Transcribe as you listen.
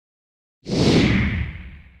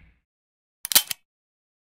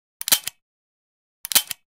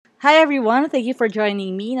Hi everyone, thank you for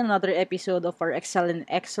joining me in another episode of our Excel in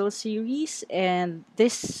Excel series. And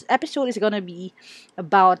this episode is going to be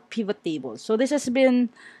about pivot tables. So, this has been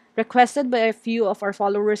requested by a few of our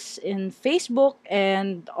followers in Facebook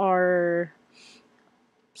and our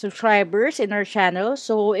subscribers in our channel.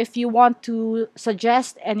 So, if you want to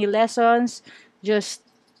suggest any lessons, just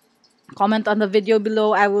comment on the video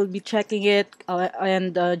below. I will be checking it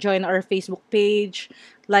and join our Facebook page,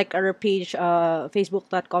 like our page,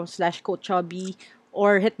 facebook.com/coachchubby,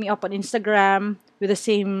 or hit me up on Instagram with the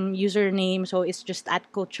same username. So it's just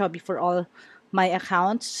at coachchubby for all my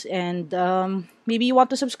accounts. And maybe you want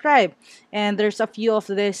to subscribe. And there's a few of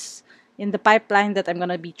this in the pipeline that I'm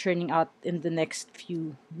going to be churning out in the next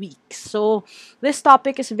few weeks. So this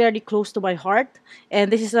topic is very close to my heart,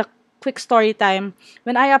 and this is a quick story time.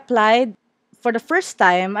 When I applied for the first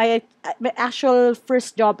time, my actual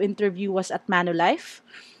first job interview was at Manulife,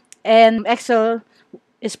 and Excel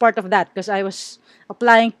is part of that because I was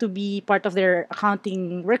applying to be part of their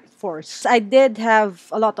accounting workforce. I did have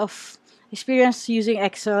a lot of experience using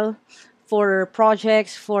Excel for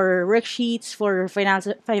projects, for worksheets, for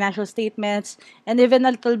financial statements, and even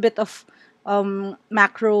a little bit of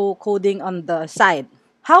macro coding on the side.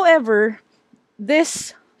 However,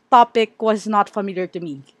 this topic was not familiar to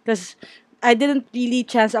me because I didn't really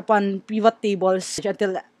chance upon pivot tables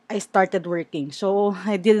until I started working. So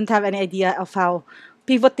I didn't have any idea of how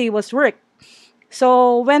pivot tables work.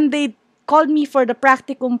 So when they called me for the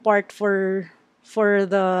practicum part for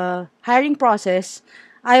the hiring process,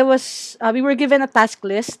 I was we were given a task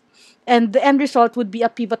list, and the end result would be a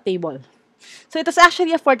pivot table. So it was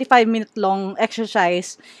actually a 45-minute long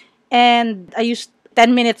exercise, and I used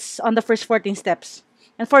 10 minutes on the first 14 steps.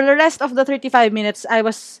 And for the rest of the 35 minutes, I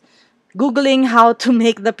was Googling how to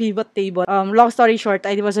make the pivot table. Long story short,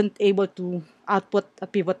 I wasn't able to output a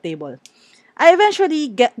pivot table. I eventually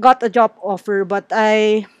got a job offer, but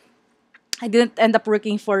I didn't end up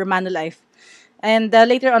working for Manulife. And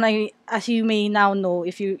later on, as you may now know,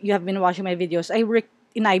 if you have been watching my videos, I worked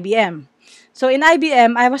in IBM. So in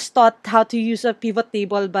IBM, I was taught how to use a pivot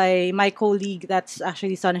table by my colleague. That's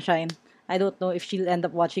actually Sunshine. I don't know if she'll end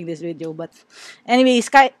up watching this video, but anyway,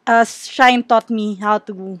 Shine taught me how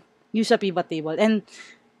to use a pivot table, and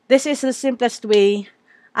this is the simplest way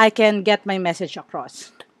I can get my message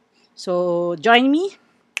across. So join me,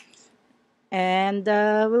 and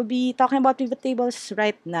we'll be talking about pivot tables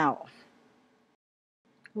right now.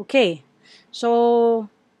 Okay, so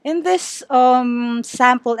in this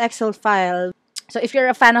sample Excel file, so if you're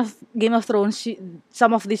a fan of Game of Thrones,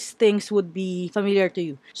 some of these things would be familiar to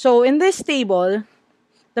you. So in this table,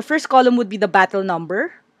 the first column would be the battle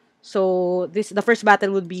number. So the first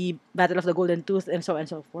battle would be Battle of the Golden Tooth, and so on and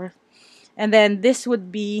so forth. And then this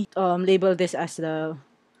would be label this as the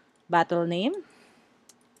battle name.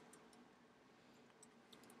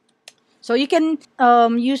 So you can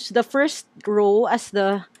use the first row as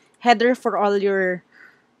the header for all your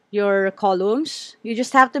columns. You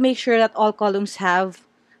just have to make sure that all columns have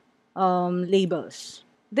labels.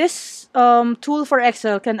 This tool for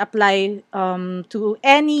Excel can apply to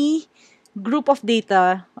any group of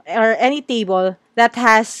data or any table that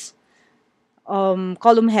has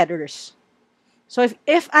column headers. So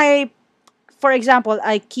if I, for example,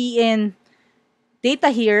 I key in data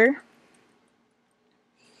here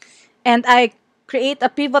and I create a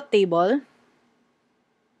pivot table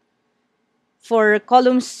for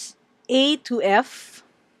columns A to F,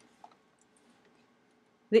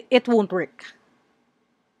 it won't work.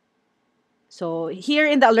 So here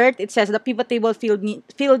in the alert, it says the pivot table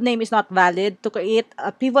field name is not valid. To create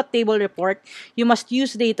a pivot table report, you must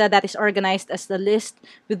use data that is organized as the list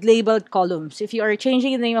with labeled columns. If you are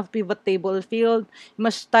changing the name of pivot table field, you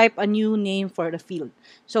must type a new name for the field.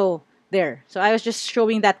 So there. So I was just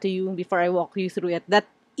showing that to you before I walk you through it, that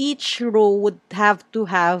each row would have to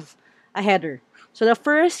have a header. So the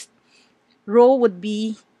first row would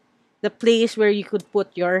be the place where you could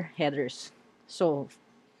put your headers. So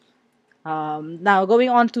now, going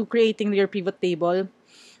on to creating your pivot table,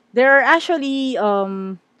 there are actually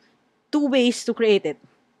two ways to create it.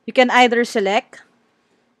 You can either select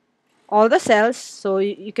all the cells, so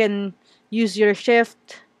you can use your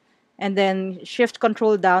shift and then shift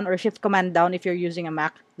control down or shift command down if you're using a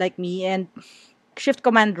Mac like me, and shift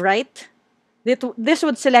command right. This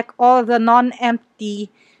would select all the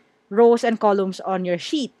non-empty rows and columns on your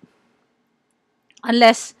sheet,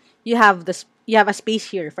 unless you have a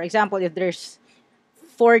space here. For example, if there's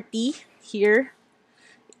 40 here,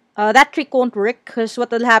 that trick won't work, because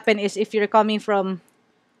what will happen is if you're coming from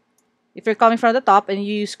the top and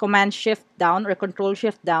you use command shift down or control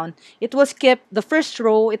shift down, it will skip the first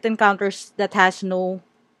row it encounters that has no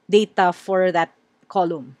data for that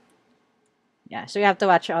column. Yeah, so you have to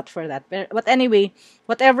watch out for that. But anyway,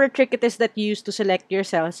 whatever trick it is that you use to select your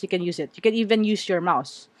cells, you can use it. You can even use your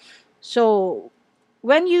mouse. So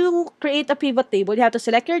when you create a pivot table, you have to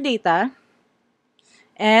select your data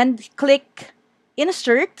and click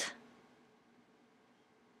Insert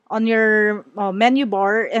on your menu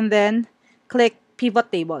bar and then click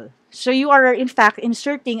Pivot Table. So you are in fact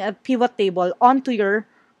inserting a pivot table onto your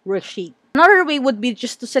worksheet. Another way would be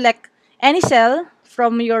just to select any cell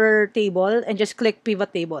from your table and just click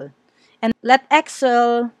Pivot Table. And let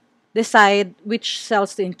Excel decide which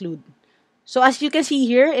cells to include. So as you can see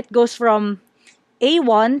here, it goes from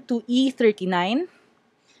A1 to E39.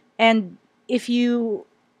 And if you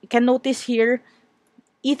can notice here,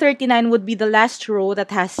 E39 would be the last row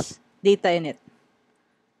that has data in it.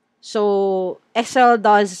 So Excel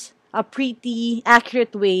does a pretty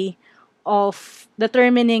accurate way of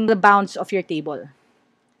determining the bounds of your table.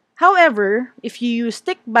 However, if you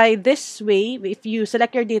stick by this way, if you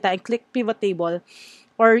select your data and click Pivot Table,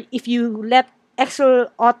 or if you let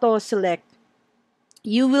Excel auto select,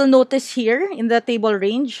 you will notice here in the table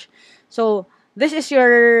range. So this is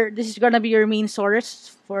gonna be your main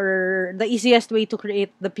source for the easiest way to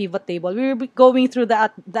create the pivot table. We will be going through the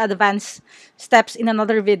advanced steps in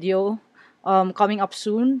another video coming up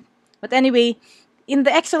soon. But anyway, in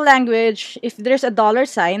the Excel language, if there's a dollar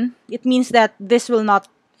sign, it means that this will not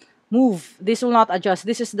move. This will not adjust.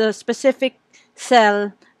 This is the specific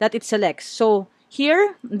cell that it selects. So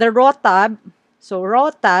here, the raw tab, so raw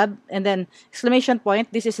tab and then exclamation point,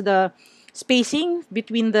 this is the spacing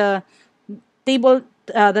between the table,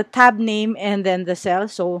 the tab name and then the cell.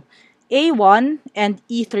 So A1 and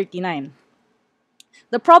E39.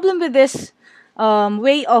 The problem with this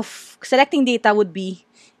way of selecting data would be,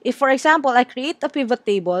 if for example, I create a pivot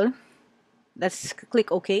table, let's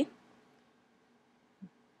click OK.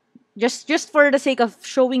 Just for the sake of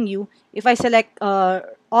showing you, if I select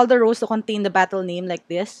all the rows to contain the battle name like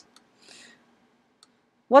this,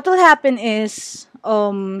 what will happen is,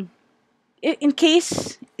 in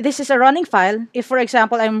case this is a running file, if for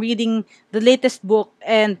example I'm reading the latest book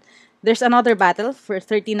and there's another battle for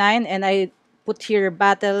 39 and I put here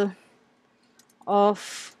Battle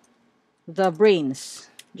of the Brains,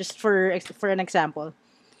 just for an example,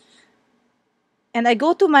 and I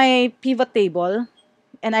go to my pivot table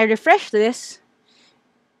and I refresh this,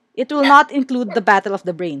 it will not include the Battle of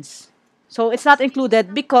the Brains. So it's not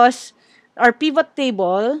included because our pivot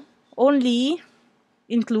table only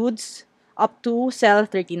includes up to cell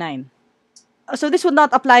 39. So this would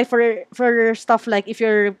not apply for stuff like if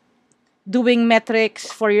you're doing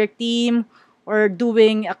metrics for your team or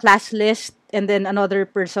doing a class list and then another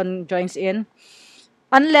person joins in.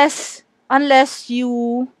 Unless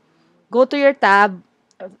you go to your tab,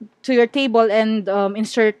 to your table and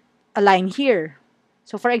insert a line here.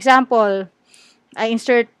 So for example, I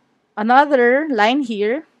insert another line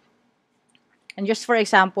here. And just for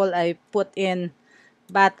example, I put in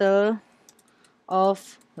Battle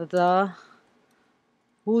of the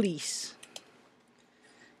Bullies.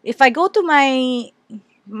 If I go to my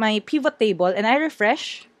pivot table and I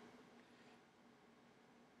refresh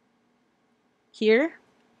here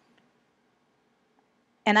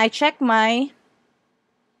and I check my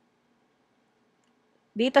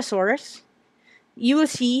data source, you will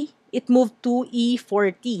see it moved to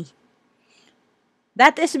E40.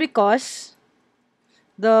 That is because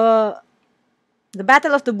the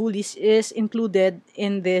Battle of the Bullies is included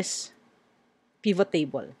in this pivot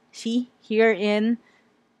table. See here in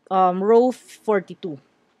row 42,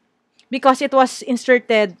 because it was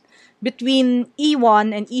inserted between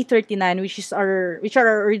E1 and E39, which are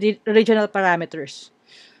our original parameters.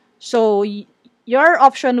 So your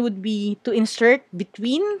option would be to insert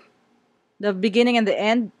between the beginning and the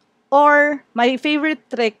end, or my favorite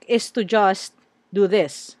trick is to just do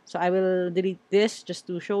this. So I will delete this just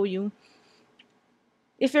to show you.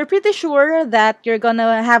 If you're pretty sure that you're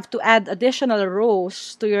gonna have to add additional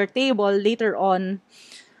rows to your table later on,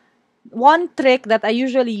 one trick that I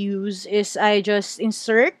usually use is I just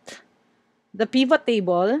insert the pivot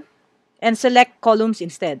table and select columns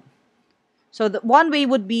instead. So the one way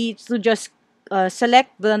would be to just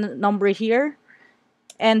select the number here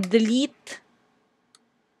and delete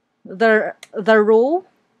the row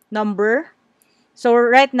number. So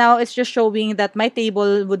right now it's just showing that my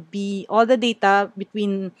table would be all the data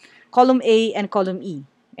between column A and column E.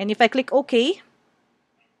 And if I click OK,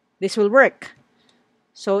 this will work.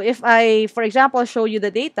 So if I, for example, show you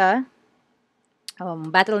the data,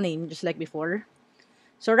 battle name, just like before.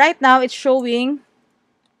 So right now it's showing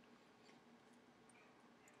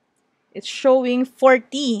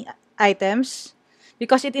 40 items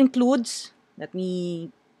because it includes, let me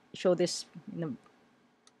show this in a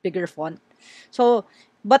bigger font. So,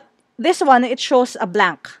 but this one, it shows a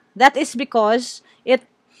blank. That is because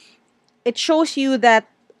it shows you that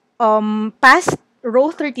past row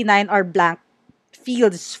 39 are blank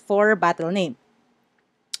fields for battle name.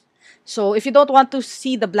 So if you don't want to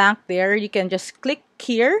see the blank there, you can just click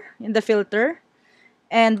here in the filter,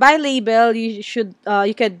 and by label you should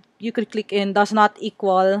you could click in does not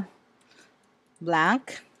equal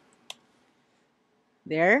blank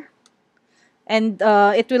there, and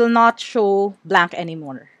it will not show blank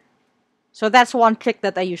anymore. So that's one trick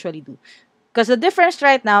that I usually do. Because the difference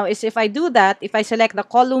right now is if I do that, if I select the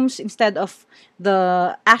columns instead of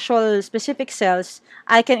the actual specific cells,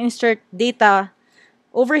 I can insert data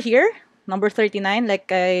over here, number 39,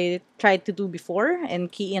 like I tried to do before,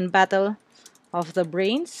 and key in Battle of the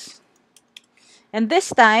Brains. And this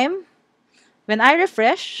time, when I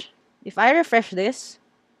refresh, if I refresh this,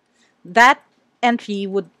 that entry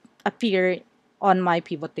would appear on my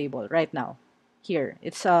pivot table right now. Here,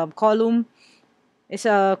 it's a column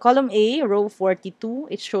A, row 42.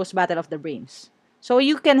 It shows Battle of the Brains. So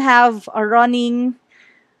you can have a running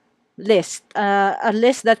list, a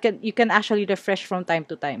list that you can actually refresh from time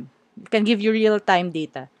to time. It can give you real-time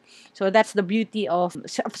data. So that's the beauty of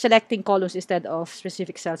selecting columns instead of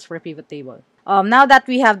specific cells for a pivot table. Now that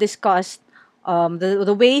we have discussed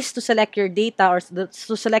the ways to select your data or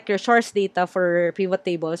to select your source data for pivot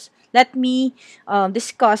tables, let me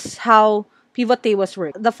discuss how pivot tables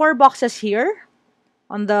work. The 4 boxes here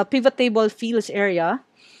on the pivot table fields area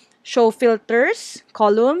show filters,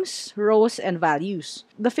 columns, rows, and values.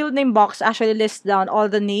 The field name box actually lists down all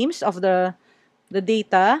the names of the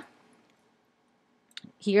data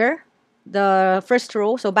here. The first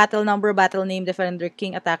row, so battle number, battle name, defender,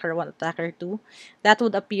 king, attacker 1, attacker 2. That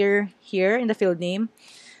would appear here in the field name.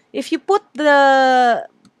 If you put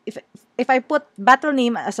if I put battle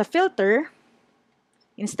name as a filter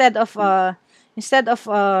instead of a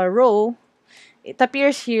row, it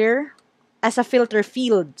appears here as a filter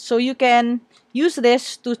field. So you can use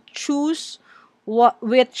this to choose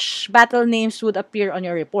which battle names would appear on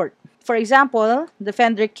your report. For example,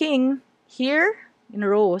 defender king here in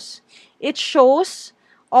rows, it shows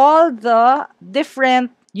all the different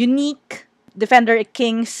unique defender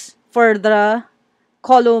kings for the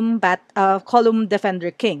column defender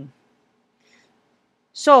king.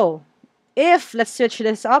 So if, let's switch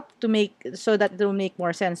this up to make so that it will make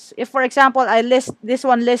more sense. If, for example, this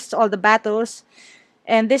one lists all the battles,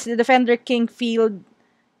 and this defender king field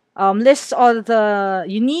lists all the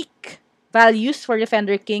unique values for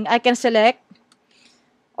defender king, I can select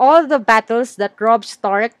all the battles that Robb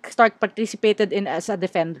Stark participated in as a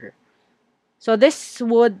defender. So this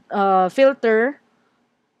would filter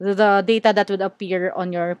the data that would appear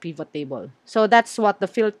on your pivot table. So that's what the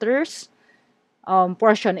filters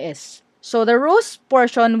portion is. So the rows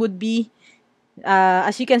portion would be,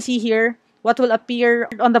 as you can see here, what will appear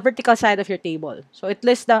on the vertical side of your table. So it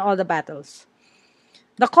lists down all the battles.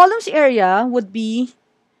 The columns area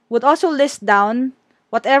would also list down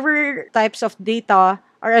whatever types of data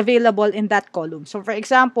are available in that column. So for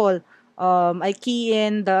example, I key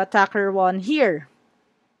in the attacker 1 here.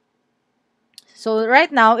 So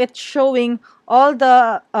right now it's showing all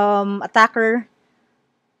the attacker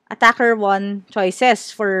 1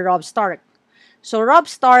 choices for Robb Stark. So Robb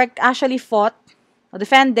Stark actually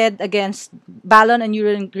defended against Balon and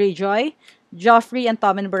Euron Greyjoy, Joffrey and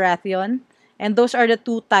Tommen Baratheon, and those are the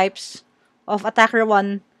 2 types of attacker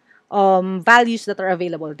 1 values that are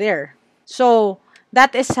available there. So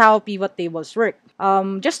that is how pivot tables work.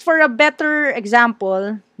 Just for a better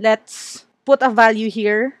example, let's put a value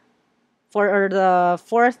here for the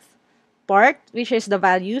 4th part, which is the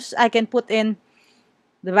values. I can put in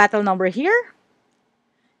the battle number here.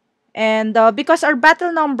 And because our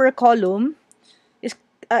battle number column is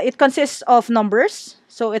it consists of numbers,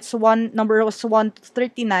 so it's number was 1 to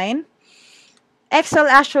 39. Excel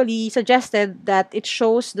actually suggested that it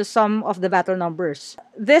shows the sum of the battle numbers.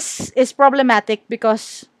 This is problematic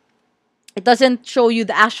because it doesn't show you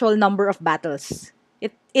the actual number of battles.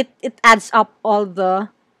 It adds up all the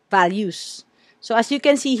values. So as you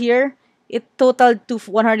can see here, it totaled to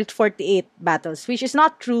 148 battles, which is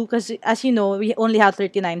not true because, as you know, we only have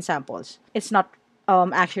 39 samples. It's not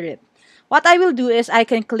accurate. What I will do is I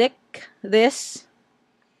can click this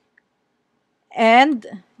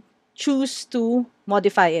and choose to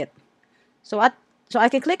modify it. So I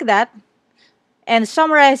can click that and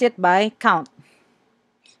summarize it by count.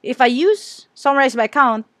 If I use summarize by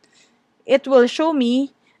count, it will show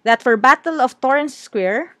me that for Battle of Torrhen's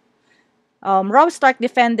Square, Robb Stark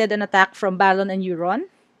defended an attack from Balon and Euron.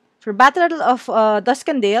 For Battle of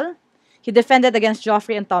Duskendale, he defended against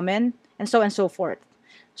Joffrey and Tommen, and so forth.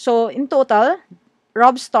 So in total,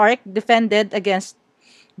 Robb Stark defended against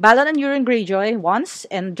Balon and Euron Greyjoy once,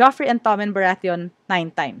 and Joffrey and Tommen Baratheon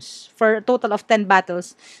 9 times, for a total of 10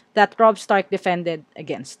 battles that Robb Stark defended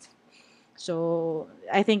against. So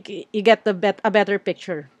I think you get a better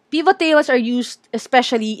picture. Pivot tables are used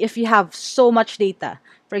especially if you have so much data.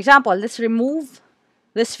 For example, let's remove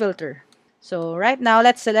this filter. So right now,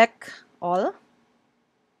 let's select all.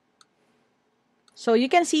 So you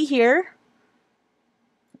can see here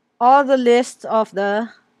all the list of the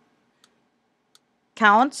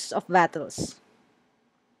counts of battles.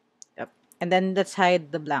 Yep. And then let's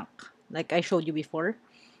hide the blank, like I showed you before.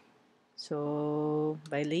 So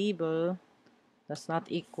by label does not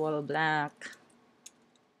equal blank,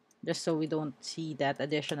 just so we don't see that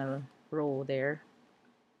additional row there.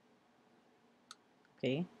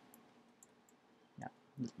 Okay. Yeah,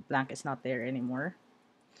 blank is not there anymore.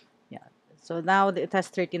 Yeah. So now it has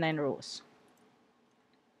 39 rows.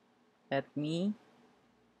 Let me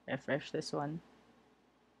refresh this one.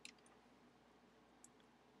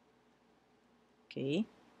 Okay.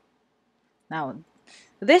 Now,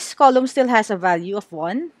 this column still has a value of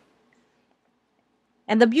 1.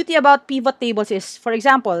 And the beauty about pivot tables is, for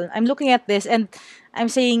example, I'm looking at this and I'm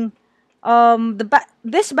saying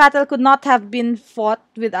this battle could not have been fought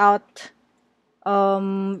without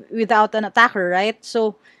an attacker, right?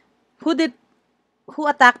 So who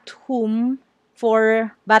attacked whom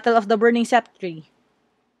for Battle of the Burning Sceptre?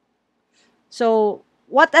 So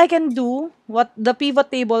what I can do, what the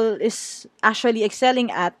pivot table is actually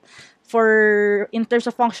excelling at for in terms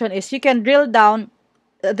of function, is you can drill down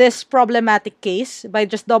this problematic case by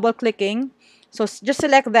just double clicking. So just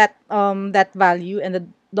select that that value and the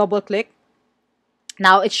double click.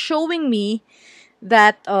 Now it's showing me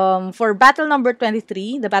that for battle number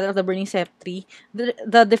 23, the Battle of the Burning Sceptre,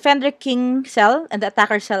 the Defender King cell and the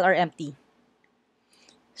Attacker cell are empty.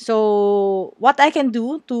 So what I can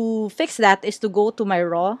do to fix that is to go to my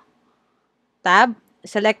raw tab,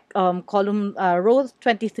 select column row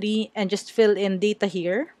 23, and just fill in data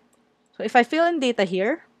here. So if I fill in data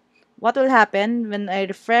here, what will happen when I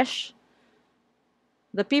refresh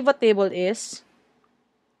the pivot table is,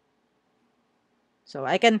 so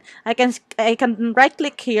I can right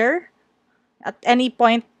click here at any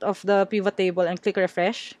point of the pivot table and click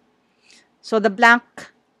refresh. So the blank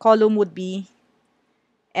column would be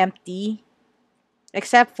empty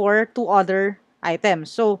except for 2 other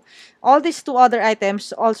items. So all these 2 other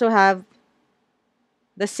items also have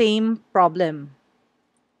the same problem.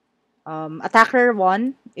 Attacker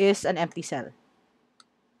 1 is an empty cell.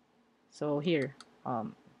 So here,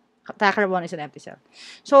 attacker 1 is an empty cell.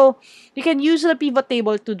 So you can use the pivot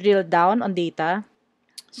table to drill down on data.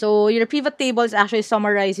 So your pivot table is actually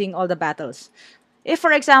summarizing all the battles. If,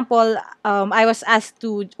 for example, I was asked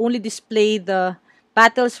to only display the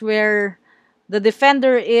battles where the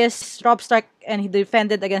defender is Robb Stark and he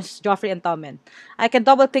defended against Joffrey and Tommen, I can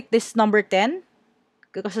double click this number 10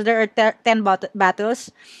 because there are 10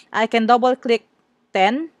 battles. I can double click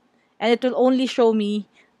 10 and it will only show me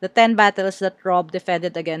the 10 battles that Robb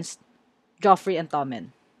defended against Joffrey and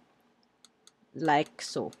Tommen. Like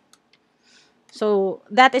so. So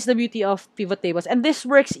that is the beauty of pivot tables. And this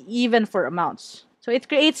works even for amounts. So it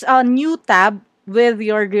creates a new tab with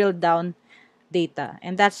your drilled down data.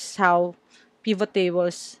 And that's how pivot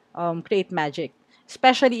tables create magic.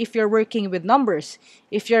 Especially if you're working with numbers.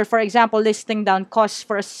 If you're, for example, listing down costs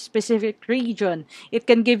for a specific region, it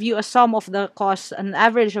can give you a sum of the costs, an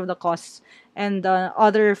average of the costs, and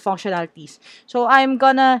other functionalities. So I'm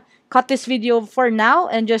gonna cut this video for now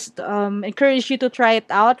and just encourage you to try it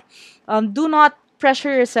out. Do not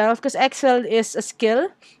pressure yourself because Excel is a skill.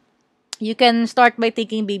 You can start by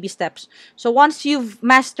taking baby steps. So once you've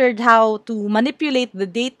mastered how to manipulate the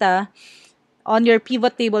data on your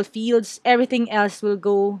pivot table fields, everything else will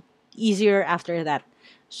go easier after that.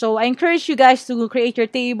 So I encourage you guys to create your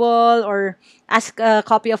table or ask a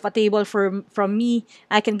copy of a table from me.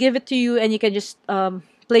 I can give it to you and you can just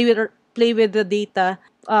play with the data.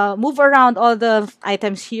 Move around all the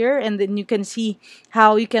items here and then you can see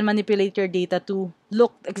how you can manipulate your data to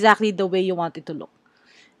look exactly the way you want it to look.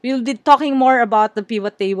 We'll be talking more about the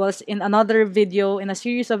pivot tables in another video, in a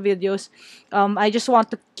series of videos. I just want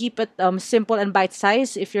to keep it simple and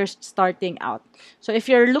bite-sized if you're starting out. So if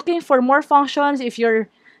you're looking for more functions, if you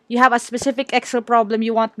have a specific Excel problem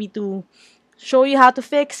you want me to show you how to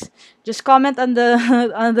fix, just comment on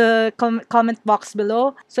the comment box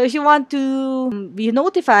below. So if you want to be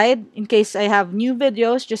notified in case I have new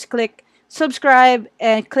videos, just click subscribe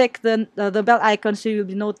and click the bell icon so you'll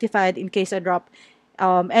be notified in case I drop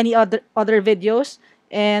any other videos.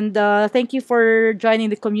 And thank you for joining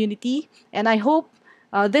the community. And I hope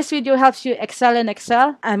this video helps you excel in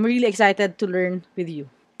Excel. I'm really excited to learn with you.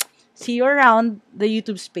 See you around the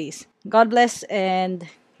YouTube space. God bless and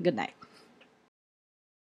good night.